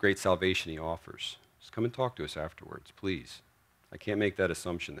the great salvation he offers. Just come and talk to us afterwards, please. I can't make that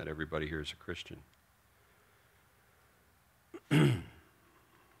assumption that everybody here is a Christian. All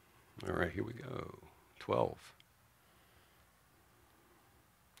right, here we go. 12.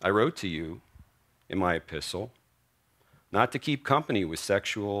 I wrote to you in my epistle not to keep company with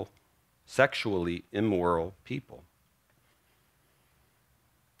sexually immoral people.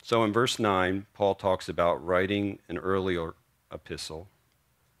 So in verse 9, Paul talks about writing an earlier epistle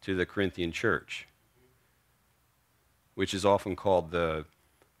to the Corinthian church. which is often called the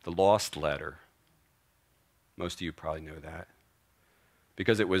lost letter. Most of you probably know that,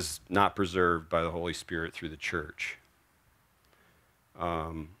 because it was not preserved by the Holy Spirit through the church.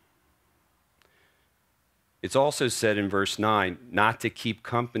 It's also said in verse 9, not to keep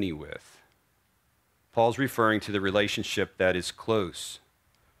company with. Paul's referring to the relationship that is close,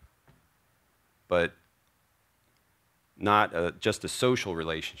 but not just a social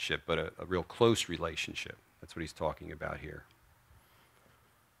relationship, but a real close relationship. That's what he's talking about here.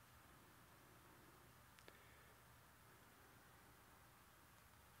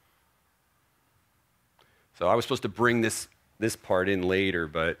 So I was supposed to bring this part in later,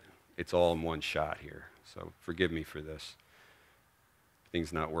 but it's all in one shot here. So forgive me for this.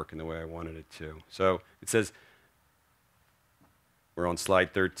 Things not working the way I wanted it to. So it says, we're on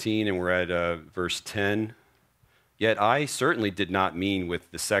slide 13 and we're at verse 10. Yet I certainly did not mean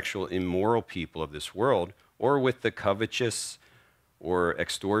with the sexual immoral people of this world, or with the covetous, or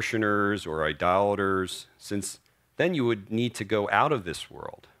extortioners, or idolaters, since then you would need to go out of this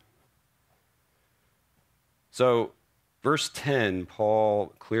world. So, verse 10,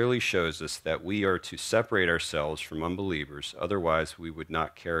 Paul clearly shows us that we are to separate ourselves from unbelievers, otherwise we would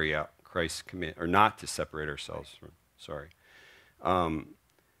not carry out Christ's command, or not to separate ourselves from,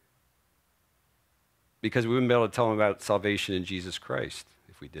 because we wouldn't be able to tell them about salvation in Jesus Christ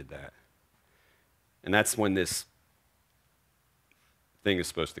if we did that. And that's when this thing is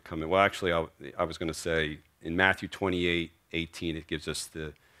supposed to come in. Well, actually, I was going to say, in Matthew 28:18, it gives us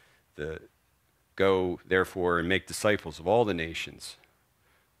the go, therefore, and make disciples of all the nations.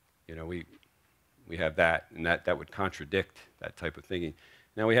 You know, we have that, and that would contradict that type of thinking.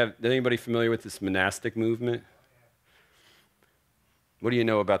 Now is anybody familiar with this monastic movement? What do you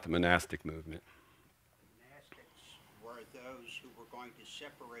know about the monastic movement? Monastics were those who were going to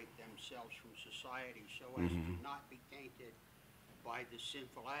separate themselves from society so as to not be tainted by the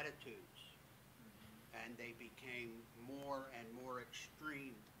sinful attitudes. And they became more and more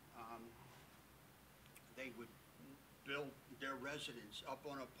extreme. They would build their residence up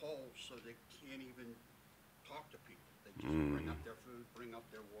on a pole so they can't even talk to people. They just bring up their food, bring up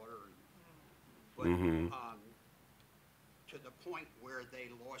their water. But to the point where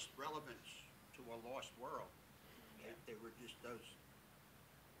they lost relevance to a lost world. They were just those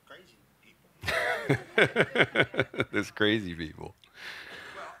crazy people. Those crazy people.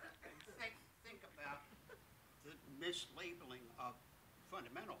 Well, think about the mislabeling of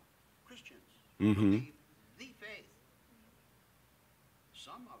fundamental Christians who believe the faith.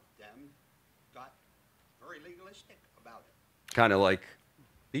 Some of them got very legalistic about it. Kind of like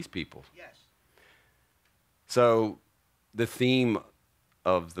these people. Yes. So the theme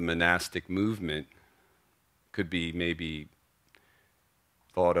of the monastic movement could be maybe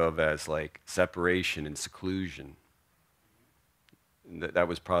thought of as like separation and seclusion. And that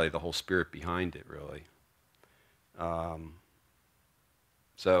was probably the whole spirit behind it, really.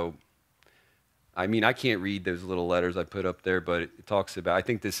 So, I mean, I can't read those little letters I put up there, but it talks about, I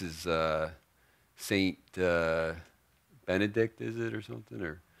think this is Saint Benedict, is it, or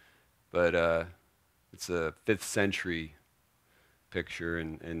something? But it's a 5th century picture,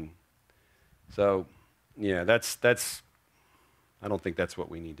 and so, yeah, that's I don't think that's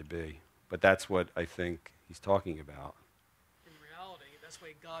what we need to be, but that's what I think he's talking about. In reality, that's the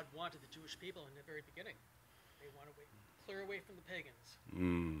way God wanted the Jewish people in the very beginning. They wanted to clear away from the pagans.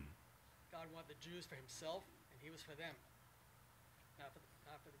 God wanted the Jews for himself, and he was for them, not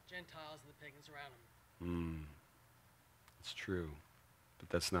for the Gentiles and the pagans around him. It's true, but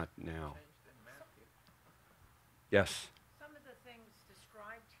that's not now. Yes? Some of the things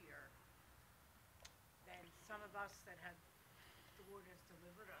described here, then some of us that have the Lord has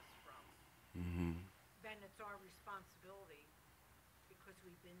delivered us from, then it's our responsibility, because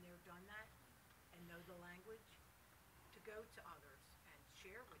we've been there, done that, and know the language, to go to others and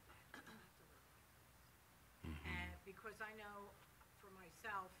share with them deliverance. And because I know for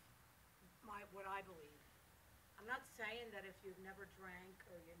myself, what I believe. I'm not saying that if you've never drank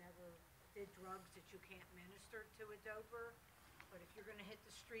or you never did drugs that you can't minister to a doper, but if you're going to hit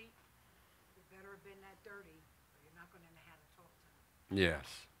the street, you better have been that dirty, or you're not going to know how to talk to them. Yes.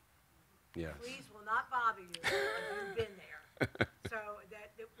 Yes. Fleas will not bother you if you've been there. So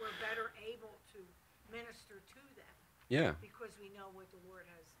that we're better able to minister to them. Yeah. Because we know what the Lord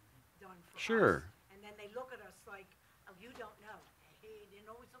has done for Sure. us. And then they look at us like, oh, you don't know. Hey, it didn't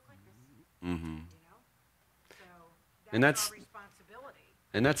always look like this. You know? So And that's our responsibility.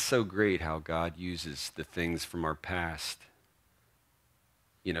 And that's so great how God uses the things from our past,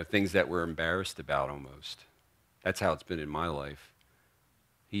 you know, things that we're embarrassed about almost. That's how it's been in my life.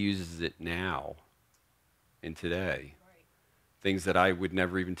 He uses it now and today. Right. things that I would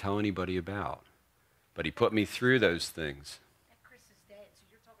never even tell anybody about. But he put me through those things. And Chris is dead, so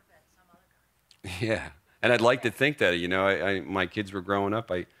you're talking about some other guy. Yeah. And I'd like to think that, my kids were growing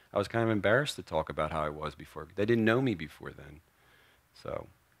up. I was kind of embarrassed to talk about how I was before. They didn't know me before then. So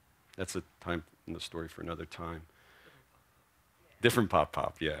that's a time in the story for another time. Different pop,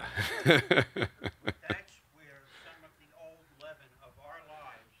 yeah. That's where some of the old leaven of our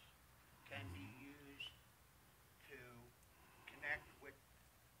lives can be used to connect with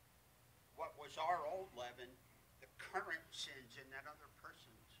what was our old leaven, the current sins in that other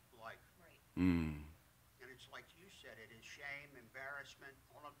person's life. Right. Mm. And it's like you said, it is shame, embarrassment,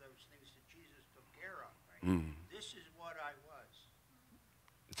 all of those things that Jesus took care of. Right? Mm. This is what I was.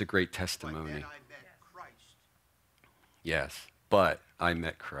 It's a great But testimony. then I met Christ. Yes. But I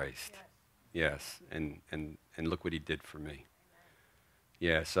met Christ. Yes. And look what he did for me.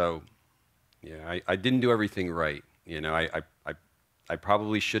 Yeah, so, yeah, I didn't do everything right. I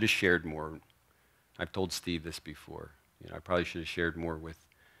probably should have shared more. I've told Steve this before. I probably should have shared more with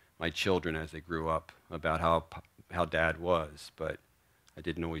my children as they grew up about how Dad was, but I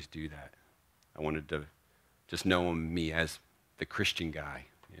didn't always do that. I wanted to just know me as the Christian guy,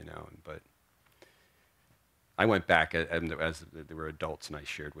 but I went back as they were adults and I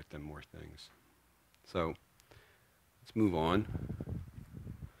shared with them more things. So let's move on.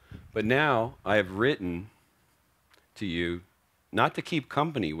 But now I have written to you not to keep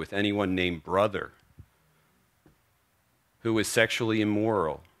company with anyone named brother who is sexually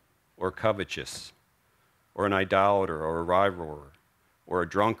immoral or covetous or an idolater or a rival or a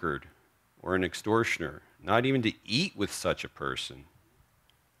drunkard or an extortioner, not even to eat with such a person.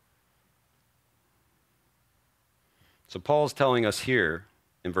 So Paul's telling us here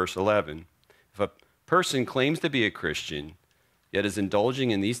in verse 11, if a person claims to be a Christian, yet is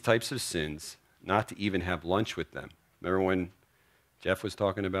indulging in these types of sins, not to even have lunch with them. Remember when Jeff was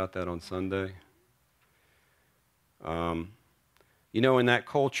talking about that on Sunday? In that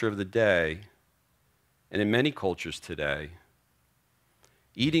culture of the day, and in many cultures today,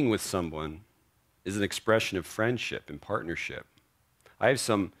 eating with someone is an expression of friendship and partnership. I have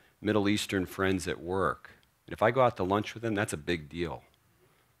some Middle Eastern friends at work. And if I go out to lunch with them, that's a big deal.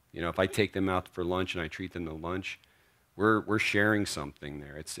 If I take them out for lunch and I treat them to lunch, we're sharing something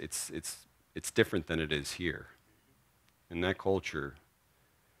there. It's different than it is here. In that culture,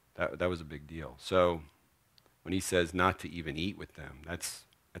 that was a big deal. So when he says not to even eat with them, that's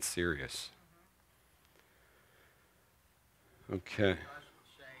serious. Okay. It doesn't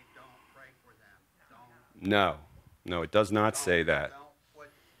say don't pray for them. No, it does not say that. Don't put,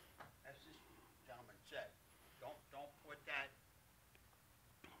 as this gentleman said, don't put that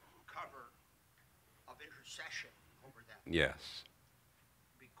cover of intercession over them. Yes.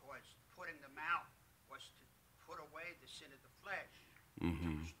 Because putting them out was to put away the sin of the flesh,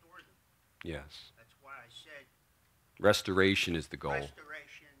 Mm-hmm. to restore them. Yes. That's why I said Restoration is the goal.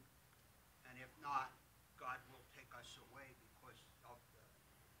 restoration, and if not, God will take us away because of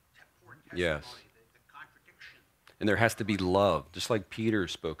the poor testimony, Yes. the contradiction. And there has to be love, just like Peter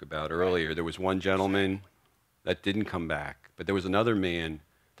spoke about earlier. There was one gentleman that didn't come back, but there was another man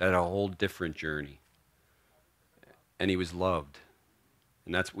that had a whole different journey. And he was loved.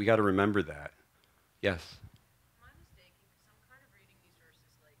 And we got to remember that. Yes. Am I mistaken? Because I'm kind of reading these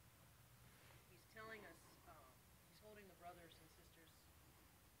verses like he's telling us, he's holding the brothers and sisters,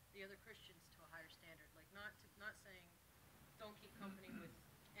 the other Christians, to a higher standard. Like not saying don't keep company with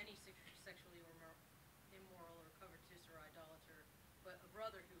any sexually immoral or covetous or idolater, but a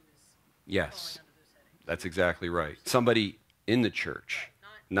brother who is Yes. falling under those headings. That's exactly right. Somebody in the church,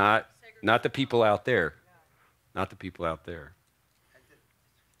 Right, not the people out there. Not the people out there. And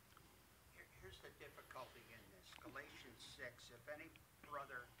here's the difficulty in this. Galatians 6, if any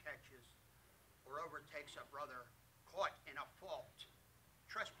brother catches or overtakes a brother caught in a fault,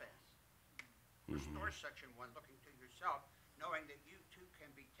 trespass. Restore such an one, looking to yourself, knowing that you too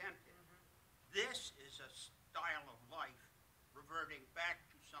can be tempted. This is a style of life reverting back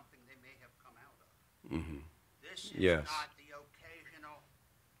to something they may have come out of. Mm-hmm. This is Yes. not the occasional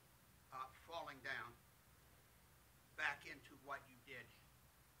falling down back into what you did.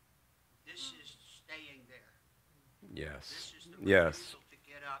 This is staying there. Yes. This is the Yes. refusal to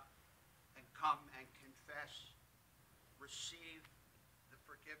get up and come and confess, receive the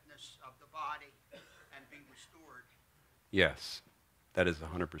forgiveness of the body, and be restored. Yes. That is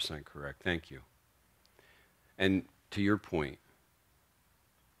 100% correct. Thank you. And to your point,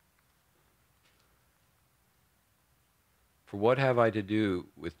 for what have I to do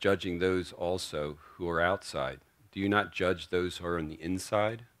with judging those also who are outside? Do you not judge those who are on the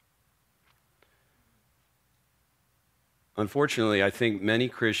inside? unfortunately, I think many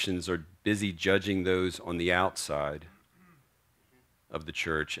Christians are busy judging those on the outside of the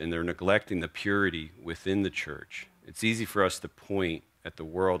church, and they're neglecting the purity within the church. It's easy for us to point at the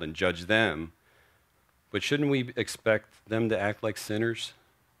world and judge them, but shouldn't we expect them to act like sinners?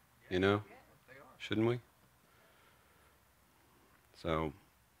 You know? Shouldn't we? So,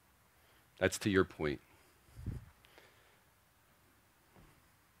 that's to your point.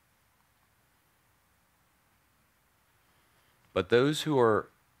 But those who are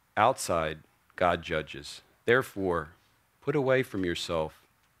outside, God judges. Therefore, put away from yourself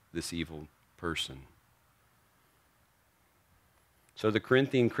this evil person. So the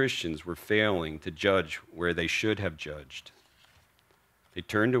Corinthian Christians were failing to judge where they should have judged. They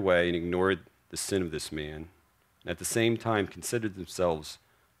turned away and ignored the sin of this man, and at the same time considered themselves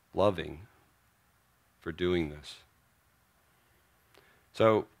loving for doing this.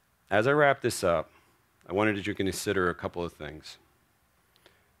 So, as I wrap this up, I wanted you to consider a couple of things.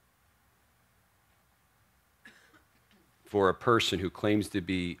 For a person who claims to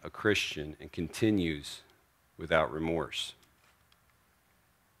be a Christian and continues without remorse.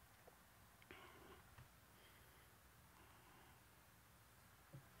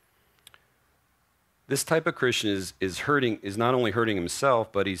 This type of Christian is not only hurting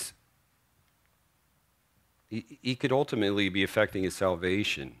himself, but he could ultimately be affecting his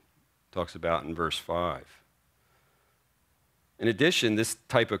salvation. Talks about in verse 5. In addition, this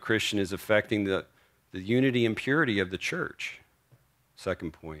type of Christian is affecting the unity and purity of the church.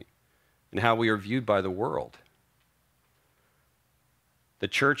 Second point. And how we are viewed by the world. The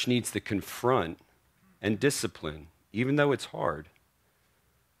church needs to confront and discipline, even though it's hard.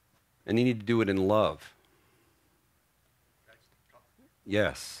 And you need to do it in love.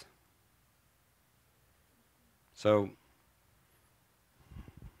 Yes. So,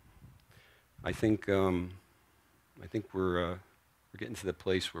 I think we're getting to the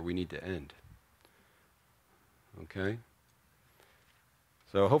place where we need to end. Okay?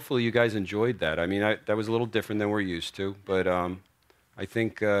 So hopefully you guys enjoyed that. I mean, that was a little different than we're used to, but I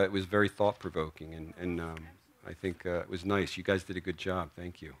think it was very thought-provoking, and I think it was nice. You guys did a good job.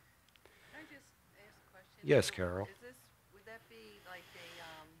 Thank you. Can I just ask a question? Yes, Carol. Would that be like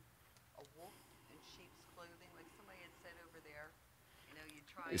a wolf in sheep's clothing? Like somebody had said over there, you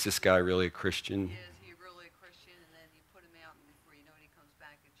try. Is this guy really a Christian? Is he really a Christian? And then you put him out, and before you know it, he comes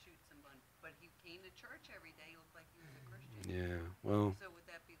back and shoots someone. But he came to church every day. He looked like he was a Christian. Yeah. Well. So would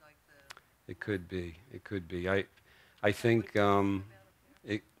that be like the? It could be. It could be. I think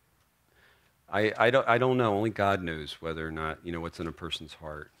I don't know. Only God knows whether or not what's in a person's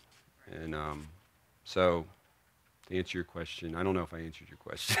heart. And so, to answer your question, I don't know if I answered your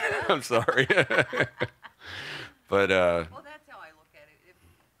question. I'm sorry. But Well, that's how I look at it. If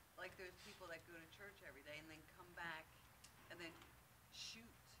like there's people that go to church every day and then come back and then shoot,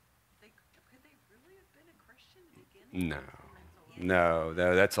 could they really have been a Christian in the beginning? no,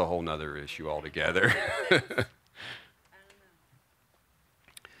 that's a whole nother issue altogether. I don't know.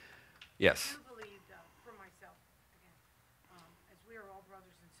 Yes. I do believe, for myself, again, as we are all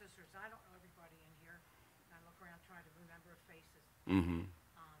brothers and sisters, I don't know everybody in here, and I look around trying to remember faces. Mm-hmm.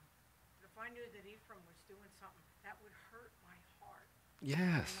 But if I knew that Ephraim was doing something, that would hurt my heart.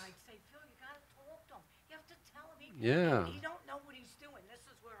 Yes. And I'd say, Phil, you got to talk to him. You have to tell him. Yeah. He don't know what he's doing. This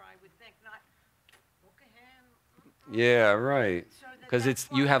is where I would think, not, look at him. Yeah, right. So Because that's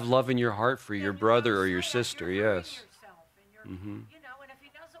you why- have love in your heart for your And brother or say your that sister. you're hurting Yes. yourself and you're, Mm-hmm. and if he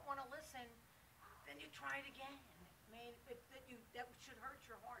doesn't want to listen, then you try it again. I mean, that should hurt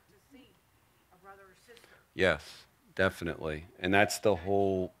your heart to see a brother or sister. Yes, definitely. And that's the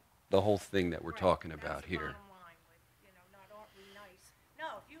whole thing that we're Right, talking that's about the here. bottom line with, not aren't we nice.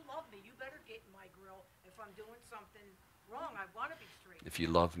 No, if you love me, you better get in my grill. If I'm doing something wrong, I want to be straight. If you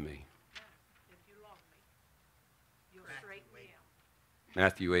love me. Yeah, if you love me, you'll Matthew straighten me 8. out.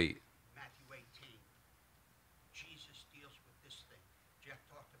 Matthew 8. Matthew 18. Jesus deals with this thing. Jeff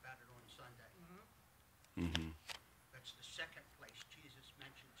talked about it on Sunday. Mm-hmm. That's the second place Jesus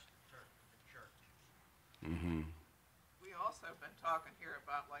mentions the church. Mm-hmm. We also have been talking here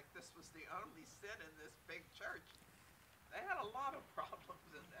about like this was the only sin in this big church. They had a lot of problems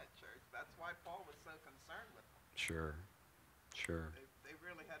in that church. That's why Paul was so concerned with them. Sure. They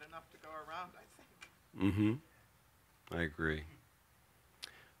really had enough to go around, I think. Mm-hmm. I agree.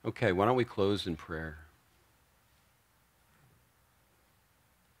 Okay, why don't we close in prayer?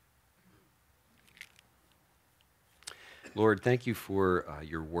 Lord, thank you for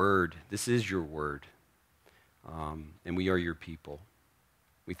your word. This is your word, and we are your people.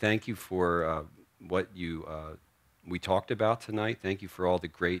 We thank you for what we talked about tonight. Thank you for all the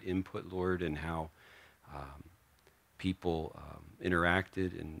great input, Lord, and how people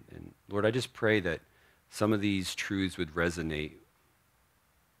interacted. And Lord, I just pray that some of these truths would resonate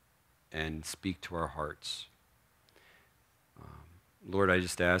and speak to our hearts. Lord, I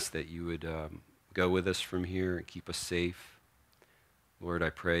just ask that you would go with us from here and keep us safe. Lord,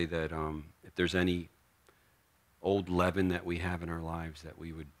 I pray that if there's any old leaven that we have in our lives, that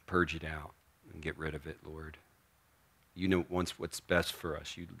we would purge it out and get rid of it, Lord. You know what's best for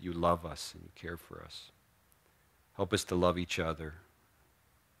us. You love us and you care for us. Help us to love each other.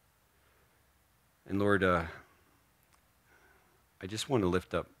 And Lord, I just want to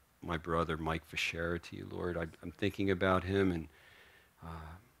lift up my brother, Mike Fischera, to you, Lord. I'm thinking about him, and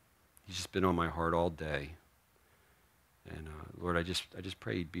he's just been on my heart all day. And Lord, I just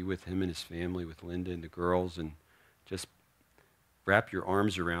pray you'd be with him and his family, with Linda and the girls, and just wrap your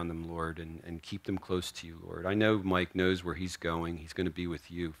arms around them, Lord, and keep them close to you, Lord. I know Mike knows where he's going. He's going to be with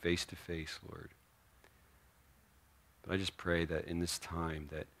you face to face, Lord. But I just pray that in this time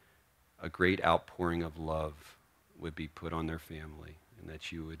that a great outpouring of love would be put on their family, and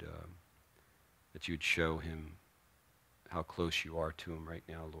that you would show him how close you are to him right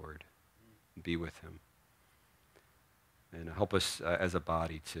now, Lord. Be with him. And help us as a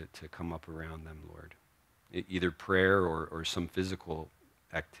body to come up around them, Lord. Either prayer or some physical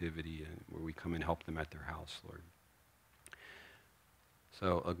activity where we come and help them at their house, Lord.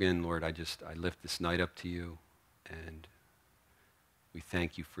 So again, Lord, I lift this night up to you, and we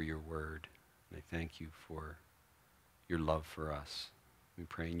thank you for your word. And I thank you for your love for us. We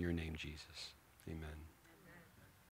pray in your name, Jesus. Amen.